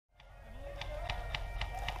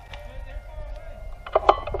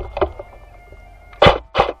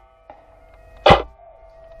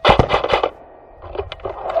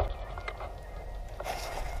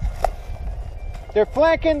They're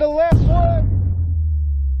flanking the left wood.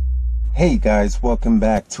 Hey guys, welcome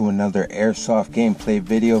back to another Airsoft gameplay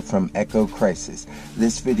video from Echo Crisis.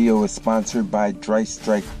 This video is sponsored by Dry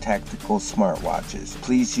Strike Tactical Smartwatches.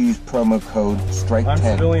 Please use promo code STRIKE10. I'm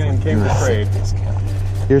civilian and came for trade. Discount.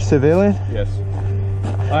 You're civilian? Yes.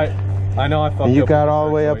 I know I fucked up. And you got all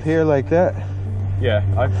the way up here like that? Yeah,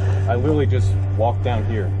 I literally just walked down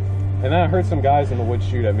here. And then I heard some guys in the woods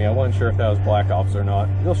shoot at me. I wasn't sure if that was Black Ops or not.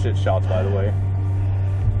 Real shit shots, by the way.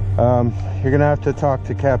 You're gonna have to talk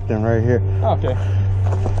to Captain right here. Okay.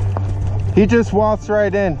 He just waltzed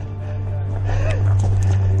right in.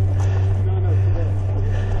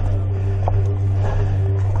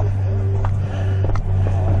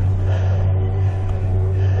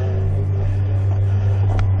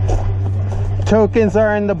 Tokens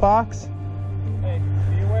are in the box. Hey,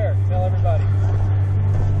 be aware. Tell everybody.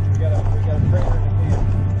 We got a trailer in the field.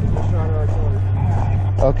 Just shot our artillery.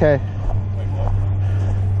 Okay.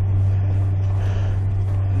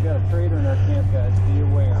 We got a trader in our camp, guys. Be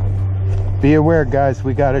aware. Be aware, guys.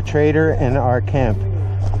 We got a trader in our camp.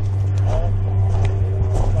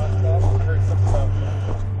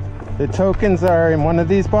 The tokens are in one of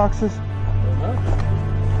these boxes.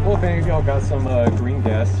 Well, if any of y'all got some green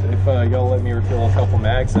gas, if y'all let me refill a couple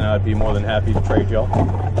mags, then I'd be more than happy to trade y'all. We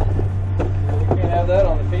can't have that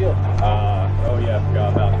on the field. Oh yeah, I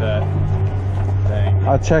forgot about that. Dang.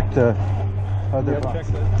 I'll check the other box.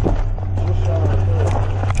 Check that. Just shot our artillery.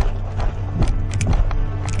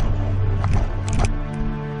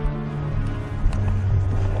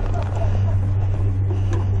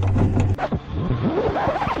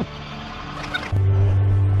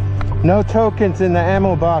 No tokens in the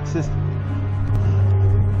ammo boxes.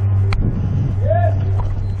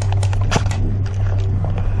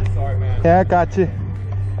 Sorry, man. Yeah, I got you.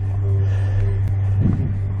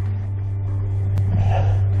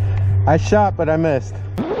 I shot, but I missed.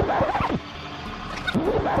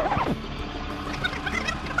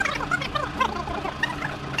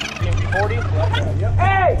 Yep.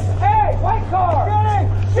 Hey! White car!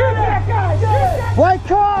 Shoot that guy! Shoot that! White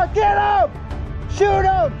car, get him! Shoot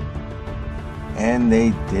him! And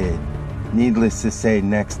they did. Needless to say,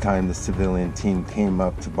 next time the civilian team came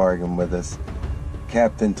up to bargain with us,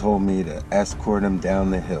 Captain told me to escort him down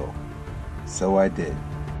the hill. So I did.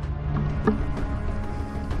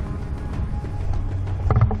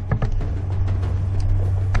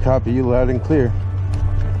 Copy you loud and clear.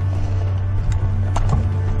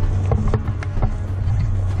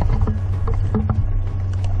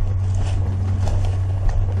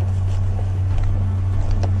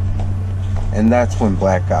 And that's when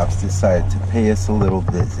Black Ops decided to pay us a little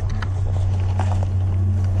visit.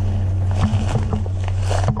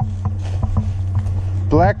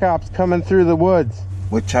 Black Ops coming through the woods.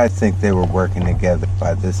 Which I think they were working together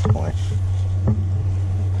by this point.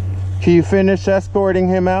 Can you finish escorting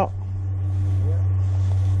him out?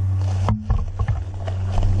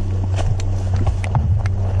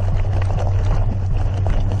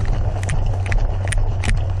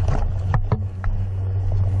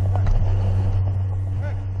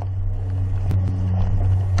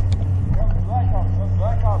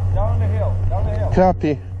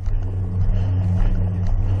 Copy.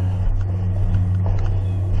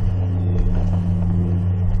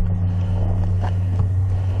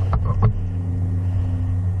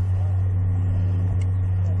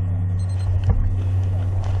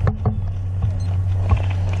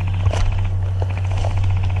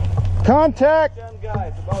 Contact! 10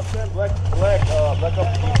 guys, about 10 black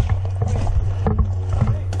ops.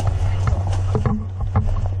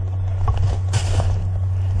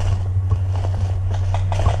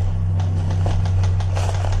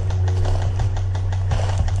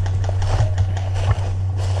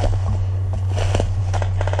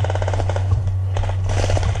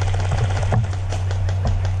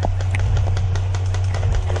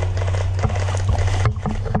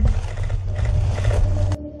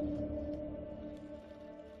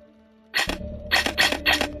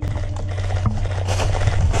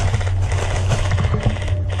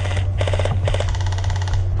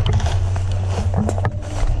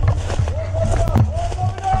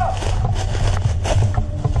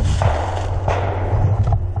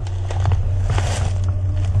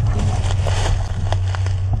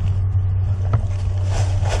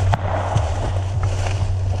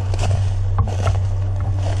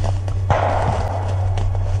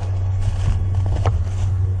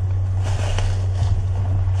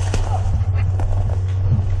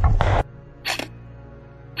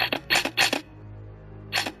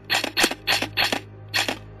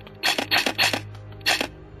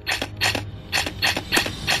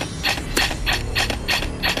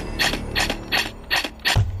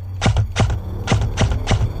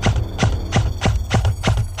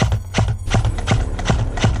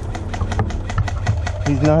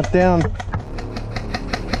 He's not down.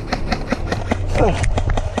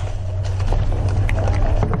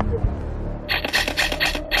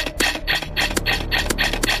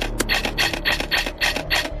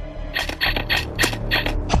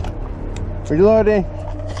 Reloading.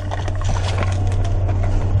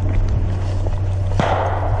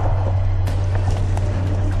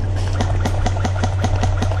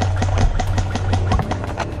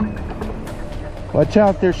 Watch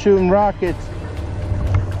out, they're shooting rockets.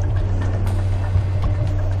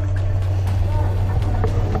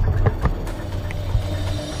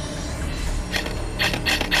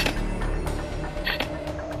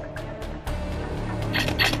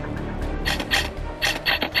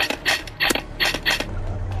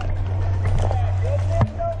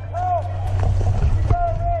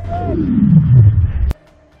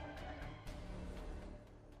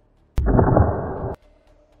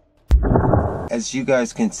 As you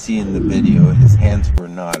guys can see in the video, his hands were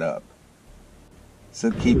not up. So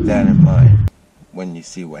keep that in mind when you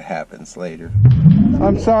see what happens later.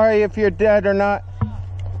 I'm sorry if you're dead or not.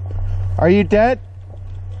 Are you dead?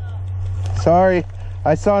 Sorry,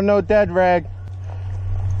 I saw no dead rag.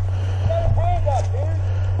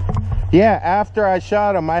 Yeah, after I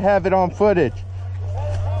shot him, I have it on footage.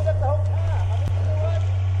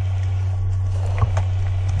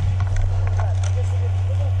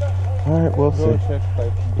 Alright, we'll see.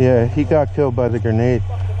 Yeah, he got killed by the grenade,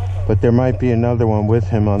 but there might be another one with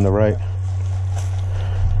him on the right.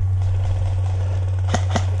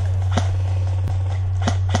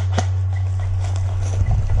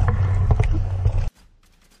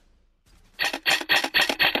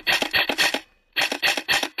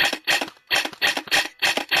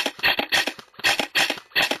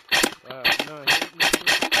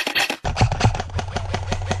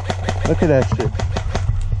 Look at that shit.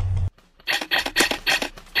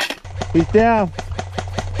 He's down.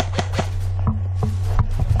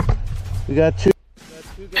 We got two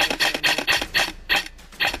guys down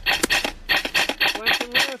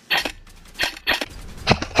there.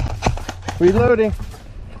 Reloading.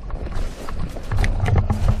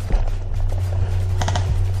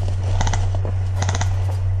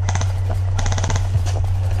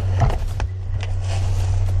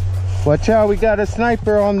 Watch out, we got a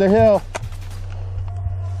sniper on the hill.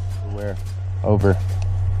 Where? Over.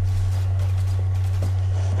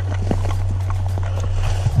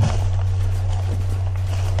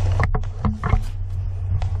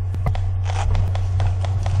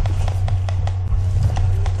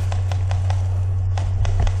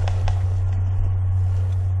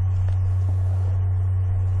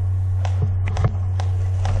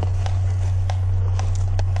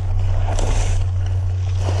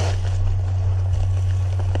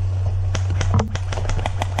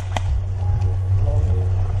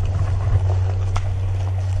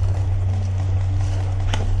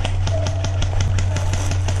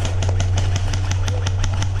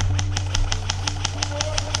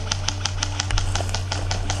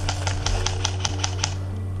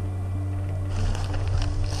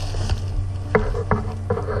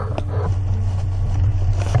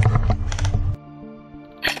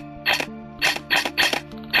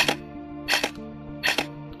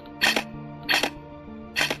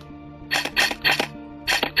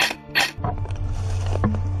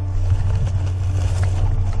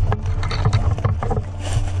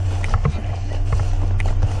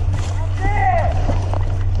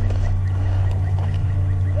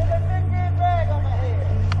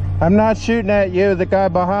 I'm not shooting at you, the guy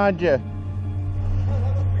behind you.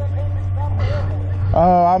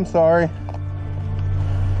 Oh, I'm sorry.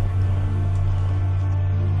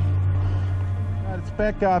 Got a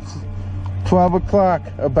spec ops, 12 o'clock,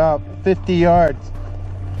 about 50 yards.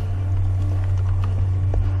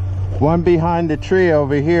 One behind the tree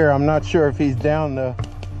over here. I'm not sure if he's down though.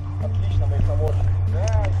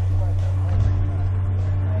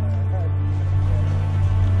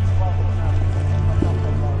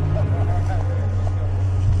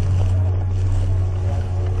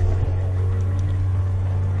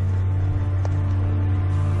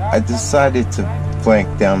 I decided to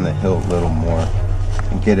flank down the hill a little more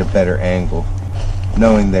and get a better angle,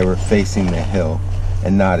 knowing they were facing the hill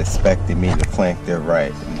and not expecting me to flank their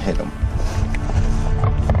right and hit them.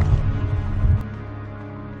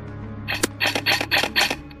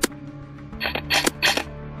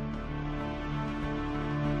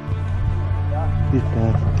 He's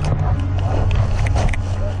dead.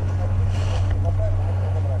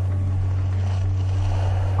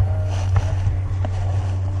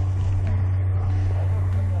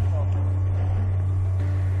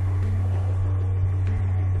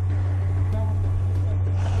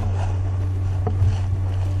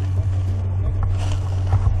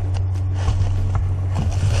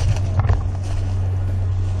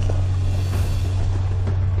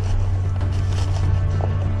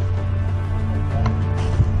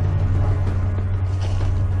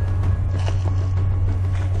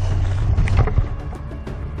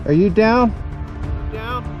 Are you down?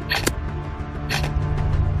 Down.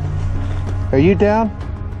 Are you down?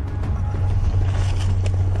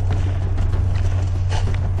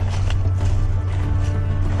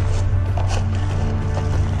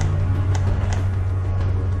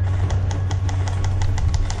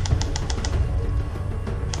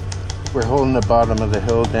 We're holding the bottom of the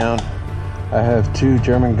hill down. I have 2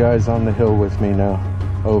 German guys on the hill with me now.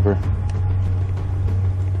 Over.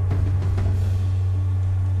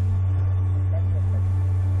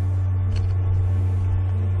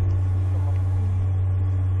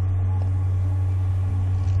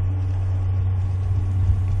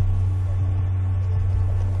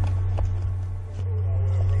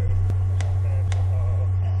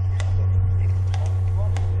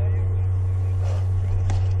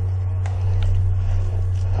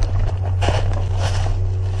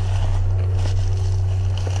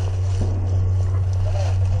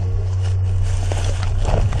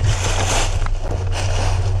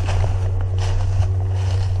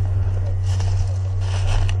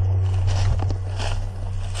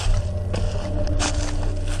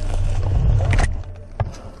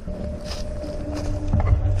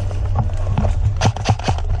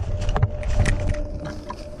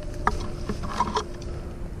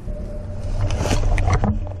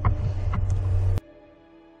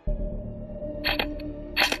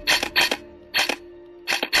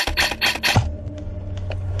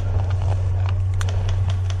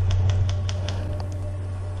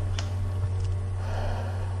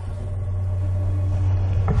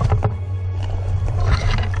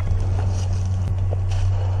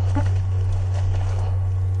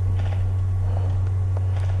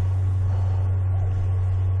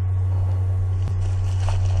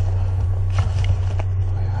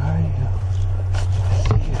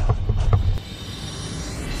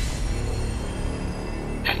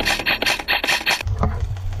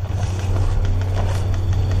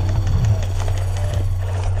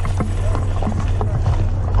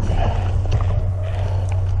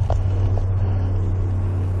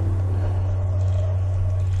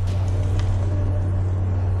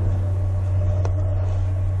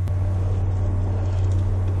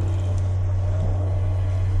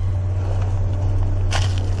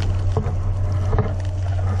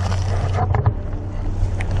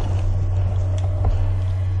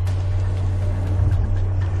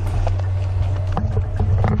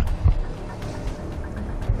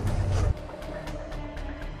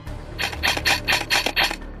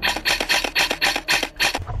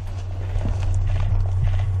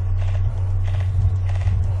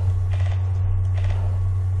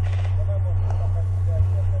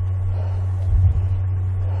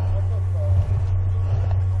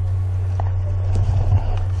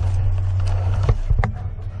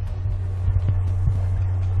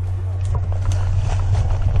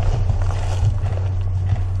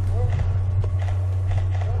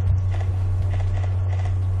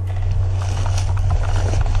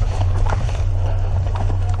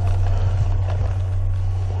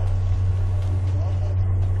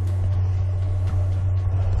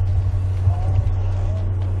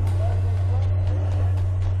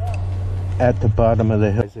 At the bottom of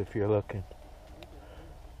the hill, if you're looking.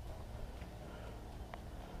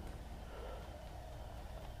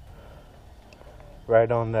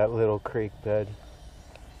 Right on that little creek bed.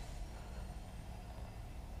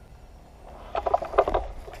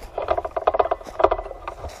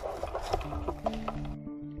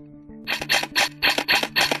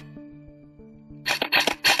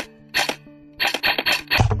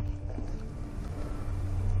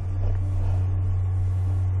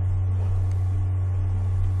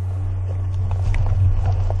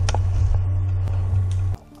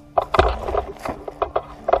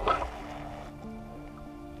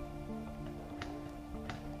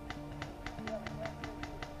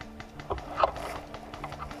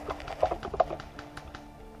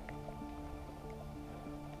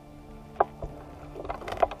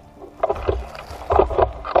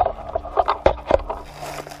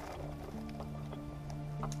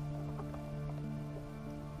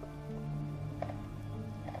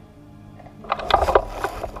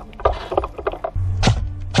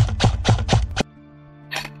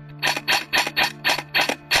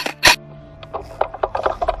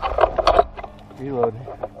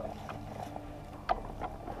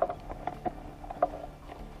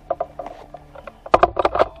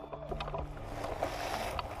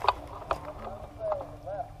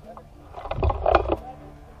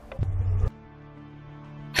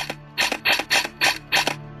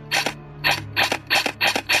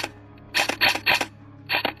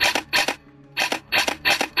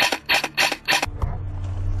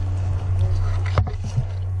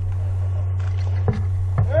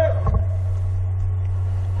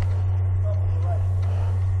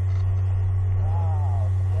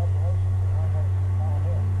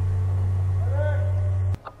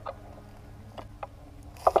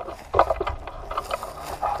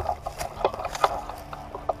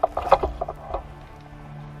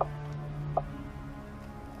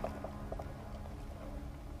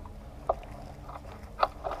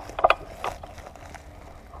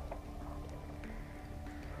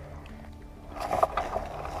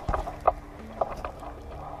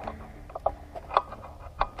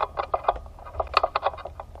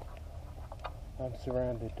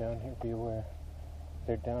 surrounded down here, be aware.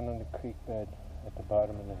 They're down on the creek bed at the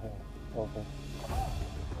bottom of the hill. Over.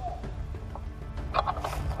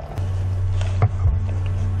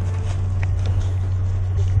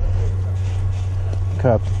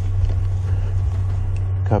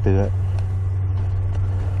 Copy that.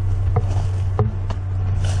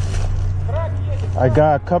 I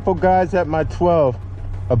got a couple guys at my 12,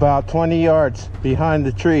 about 20 yards behind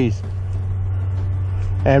the trees,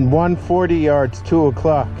 and 140 yards, 2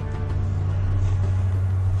 o'clock.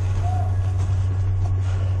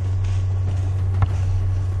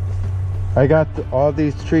 I got all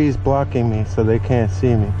these trees blocking me so they can't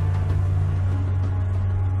see me.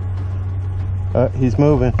 He's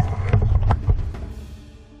moving.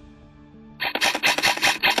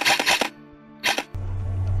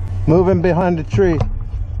 Moving behind the tree.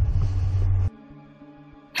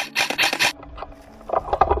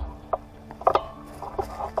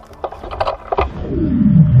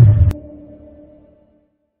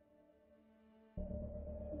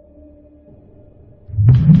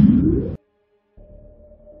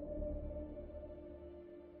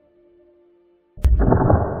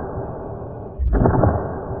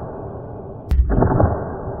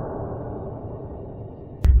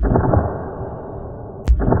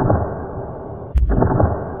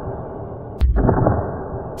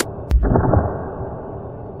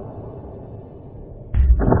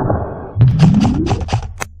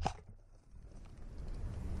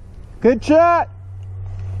 Good shot!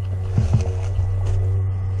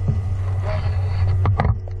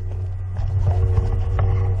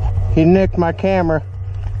 He nicked my camera.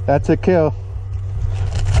 That's a kill.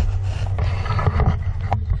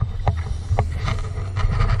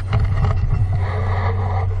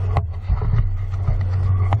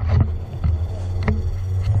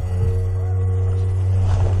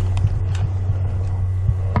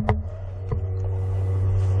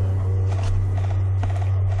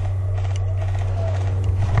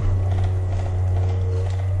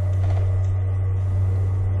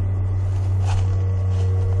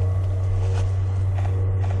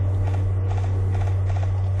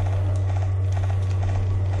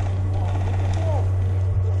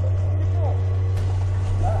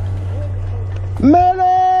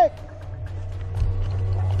 Medic!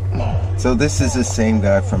 So this is the same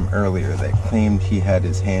guy from earlier that claimed he had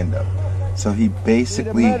his hand up. So he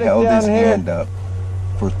basically held his hand up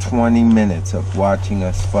for 20 minutes of watching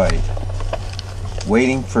us fight,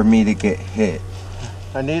 waiting for me to get hit,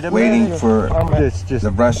 waiting for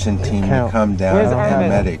the Russian team to come down and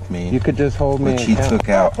medic me, you could just hold me, which he took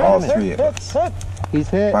out all 3 of us He's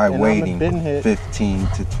hit by waiting 15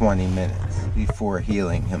 to 20 minutes before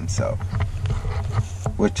healing himself,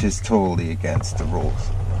 which is totally against the rules.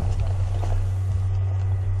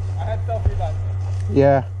 I had self-revive.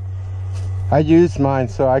 Yeah, I used mine,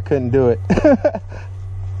 so I couldn't do it.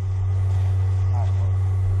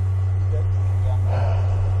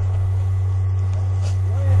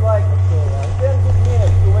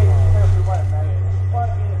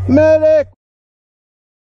 Medic!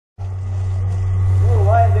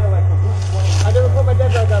 I never put my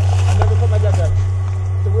dead bag up. I never put my dead bag.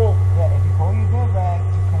 It's the rule. Yeah, if you pull your dead bag,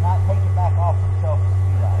 you cannot take it back off yourself if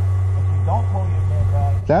you ride. If you don't pull your dead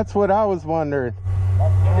bag, That's what I was wondering.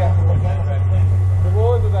 that's The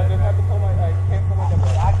rule is that I just have to pull my. I can't pull my dead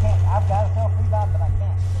bag. I can't. I've got a self-revive, but I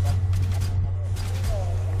can't.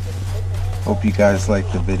 Hope you guys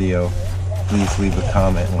liked the video. Please leave a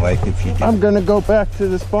comment and like if you do. I'm gonna go back to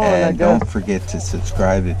the spawn, I And guess. don't forget to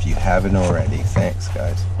subscribe if you haven't already. Thanks,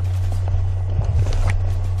 guys.